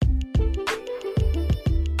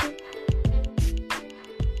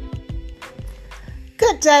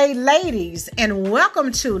Good day, ladies, and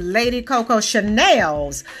welcome to Lady Coco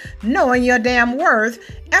Chanel's Knowing Your Damn Worth,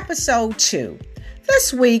 Episode 2.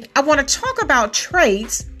 This week, I want to talk about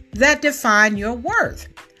traits that define your worth.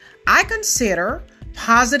 I consider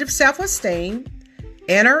positive self-esteem,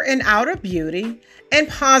 inner and outer beauty, and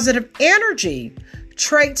positive energy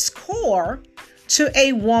traits core to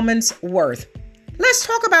a woman's worth. Let's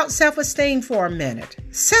talk about self-esteem for a minute.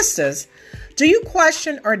 Sisters, do you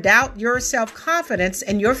question or doubt your self-confidence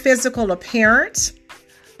in your physical appearance,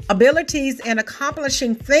 abilities in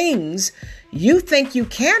accomplishing things you think you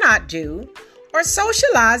cannot do, or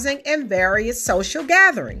socializing in various social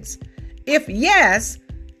gatherings? If yes,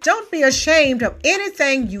 don't be ashamed of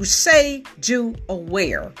anything you say, do, or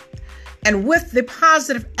wear. And with the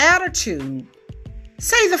positive attitude,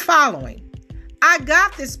 say the following: I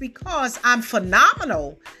got this because I'm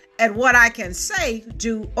phenomenal at what I can say,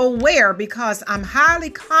 do, or wear because I'm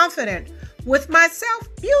highly confident with myself.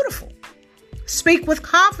 Beautiful. Speak with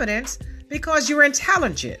confidence because you're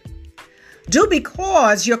intelligent. Do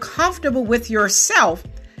because you're comfortable with yourself,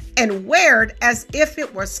 and wear it as if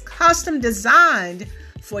it was custom designed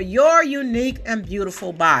for your unique and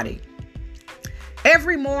beautiful body.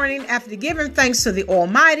 Every morning after giving thanks to the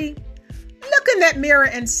Almighty, look in that mirror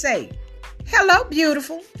and say, hello,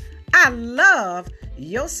 beautiful. I love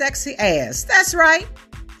your sexy ass. That's right.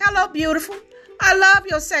 Hello, beautiful. I love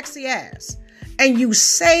your sexy ass. And you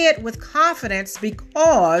say it with confidence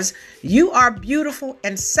because you are beautiful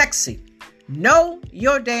and sexy. Know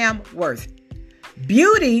your damn worth.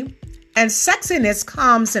 Beauty and sexiness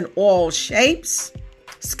comes in all shapes,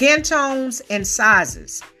 skin tones, and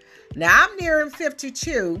sizes. Now, I'm nearing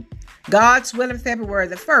 52, God's willing, February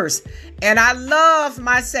the 1st, and I love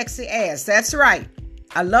my sexy ass. That's right.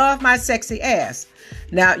 I love my sexy ass.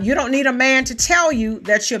 Now, you don't need a man to tell you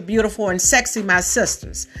that you're beautiful and sexy, my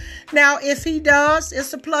sisters. Now, if he does,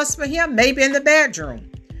 it's a plus for him, maybe in the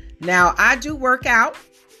bedroom. Now, I do work out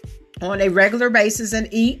on a regular basis and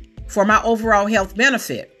eat for my overall health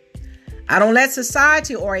benefit. I don't let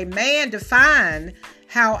society or a man define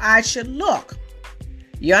how I should look.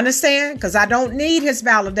 You understand? Because I don't need his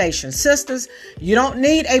validation. Sisters, you don't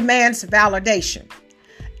need a man's validation.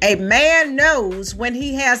 A man knows when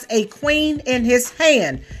he has a queen in his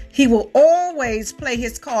hand, he will always play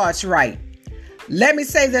his cards right. Let me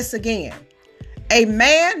say this again. A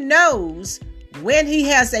man knows when he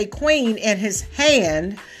has a queen in his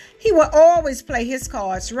hand, he will always play his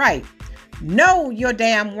cards right. Know your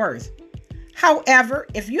damn worth. However,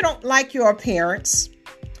 if you don't like your appearance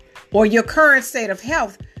or your current state of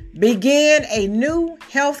health, begin a new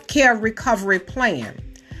healthcare recovery plan.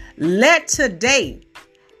 Let today,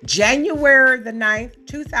 January the 9th,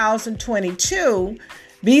 2022,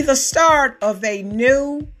 be the start of a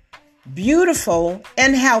new, beautiful,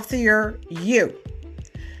 and healthier you.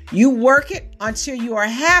 You work it until you are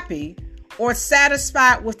happy or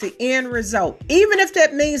satisfied with the end result, even if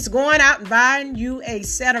that means going out and buying you a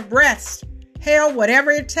set of breasts. Hell, whatever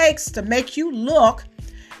it takes to make you look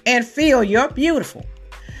and feel you're beautiful.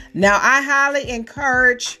 Now, I highly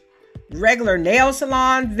encourage regular nail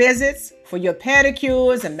salon visits for your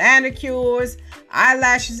pedicures and manicures,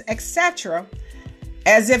 eyelashes, etc.,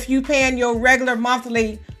 as if you paying your regular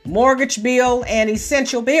monthly mortgage bill and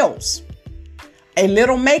essential bills. A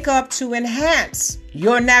little makeup to enhance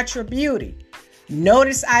your natural beauty.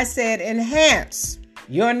 Notice I said enhance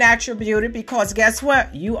your natural beauty because guess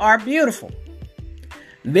what? You are beautiful.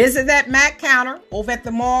 Visit that MAC counter over at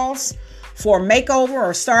the malls for a makeover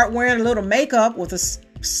or start wearing a little makeup with a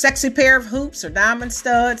sexy pair of hoops or diamond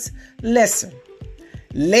studs. Listen,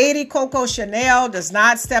 Lady Coco Chanel does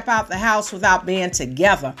not step out the house without being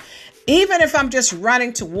together. Even if I'm just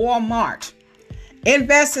running to Walmart,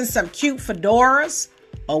 invest in some cute fedoras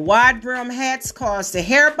or wide brim hats cause the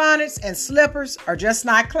hair bonnets and slippers are just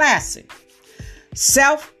not classy.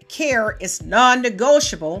 Self-care is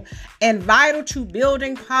non-negotiable and vital to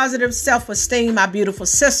building positive self-esteem, my beautiful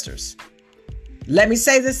sisters. Let me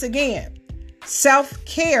say this again.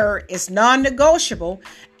 Self-care is non-negotiable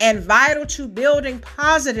and vital to building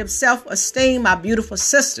positive self-esteem, my beautiful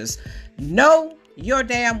sisters. Know your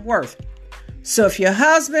damn worth. So if your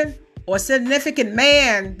husband or significant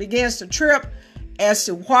man begins to trip as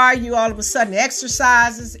to why you all of a sudden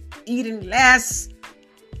exercises, eating less,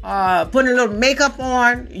 putting a little makeup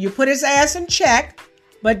on, you put his ass in check,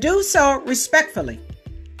 but do so respectfully.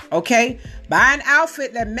 Okay? Buy an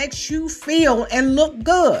outfit that makes you feel and look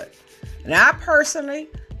good. And I personally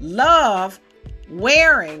love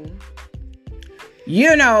wearing,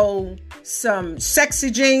 some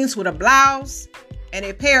sexy jeans with a blouse and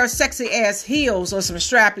a pair of sexy ass heels or some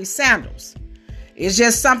strappy sandals. It's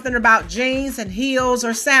just something about jeans and heels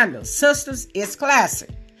or sandals. Sisters, it's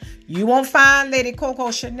classic. You won't find Lady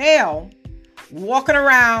Coco Chanel walking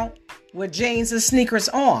around with jeans and sneakers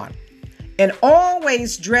on. And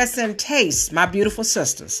always dress in taste, my beautiful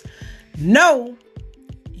sisters. Know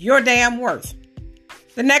your damn worth.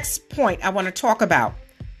 The next point I want to talk about.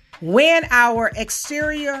 When our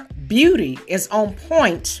exterior beauty is on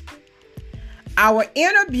point, our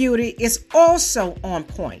inner beauty is also on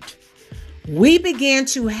point. We begin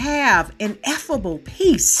to have ineffable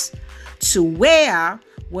peace to where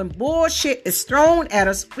when bullshit is thrown at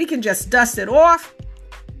us, we can just dust it off,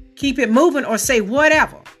 keep it moving, or say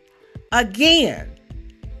whatever. Again,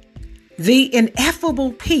 the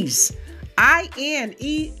ineffable peace. INEFFABLE.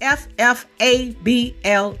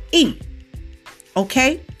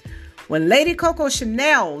 Okay? When Lady Coco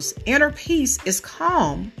Chanel's inner peace is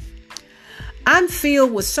calm, I'm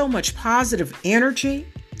filled with so much positive energy.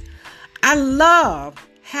 I love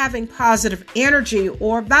having positive energy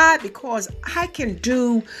or vibe because I can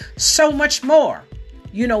do so much more.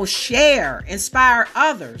 Share, inspire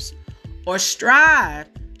others, or strive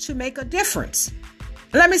to make a difference.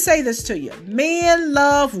 Let me say this to you. Men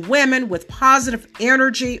love women with positive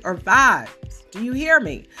energy or vibes. Do you hear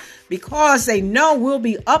me? Because they know we'll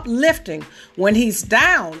be uplifting when he's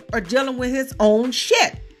down or dealing with his own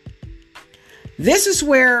shit. This is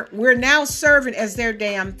where we're now serving as their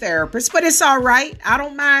damn therapist, but it's all right. I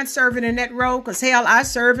don't mind serving in that role because, hell, I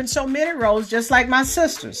serve in so many roles just like my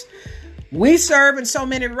sisters. We serve in so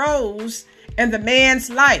many roles in the man's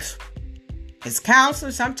life. His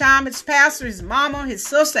counselor, sometimes his pastor, his mama, his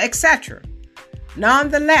sister, etc.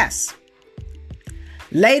 Nonetheless,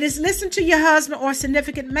 ladies, listen to your husband or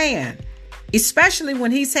significant man, especially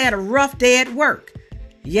when he's had a rough day at work.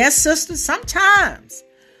 Yes, sisters, sometimes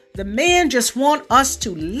the men just want us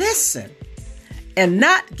to listen and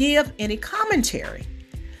not give any commentary.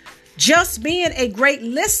 Just being a great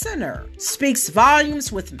listener speaks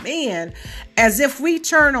volumes with men as if we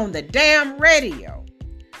turn on the damn radio.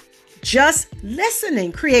 Just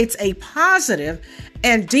listening creates a positive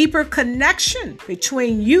and deeper connection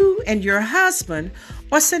between you and your husband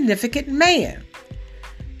or significant man.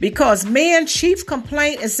 Because men's chief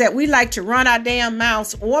complaint is that we like to run our damn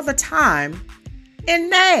mouths all the time and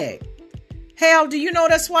nag. Hell, do you know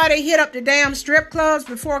that's why they hit up the damn strip clubs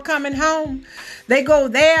before coming home? They go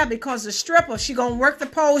there because the stripper, she gonna work the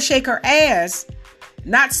pole, shake her ass,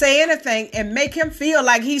 not say anything, and make him feel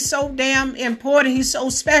like he's so damn important, he's so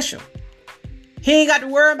special. He ain't got to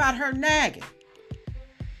worry about her nagging.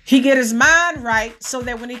 He get his mind right so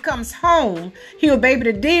that when he comes home, he'll be able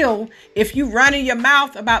to deal if you running your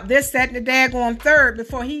mouth about this, that, and the daggone third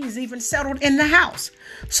before he's even settled in the house.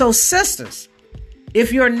 So sisters,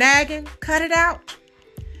 if you're nagging, cut it out.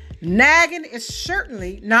 Nagging is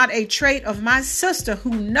certainly not a trait of my sister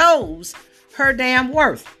who knows her damn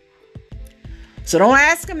worth. So don't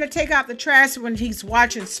ask him to take out the trash when he's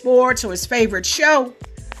watching sports or his favorite show.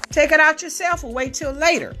 Take it out yourself or wait till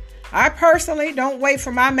later. I personally don't wait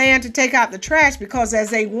for my man to take out the trash because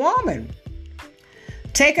as a woman,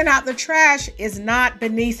 taking out the trash is not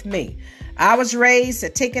beneath me. I was raised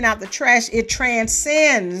that taking out the trash, it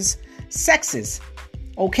transcends sexes.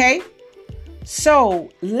 Okay? So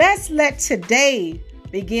let's let today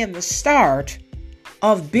begin the start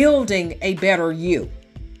of building a better you.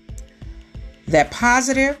 That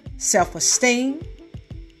positive self-esteem,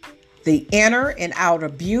 the inner and outer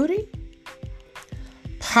beauty,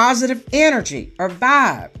 positive energy or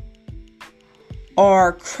vibe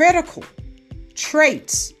are critical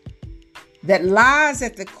traits that lies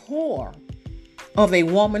at the core of a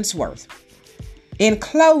woman's worth. In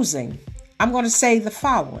closing, I'm going to say the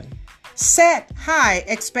following. Set high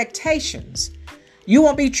expectations. You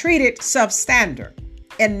won't be treated substandard.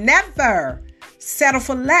 And never settle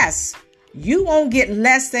for less. You won't get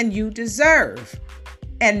less than you deserve.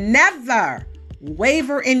 And never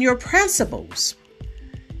waver in your principles.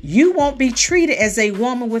 You won't be treated as a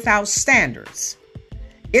woman without standards.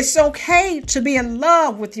 It's okay to be in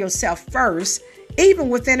love with yourself first, even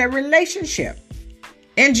within a relationship.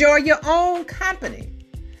 Enjoy your own company.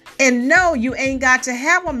 And know you ain't got to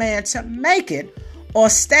have a man to make it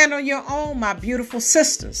or stand on your own, my beautiful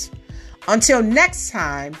sisters. Until next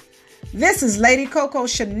time, this is Lady Coco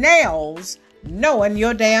Chanel's Knowing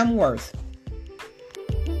Your Damn Worth.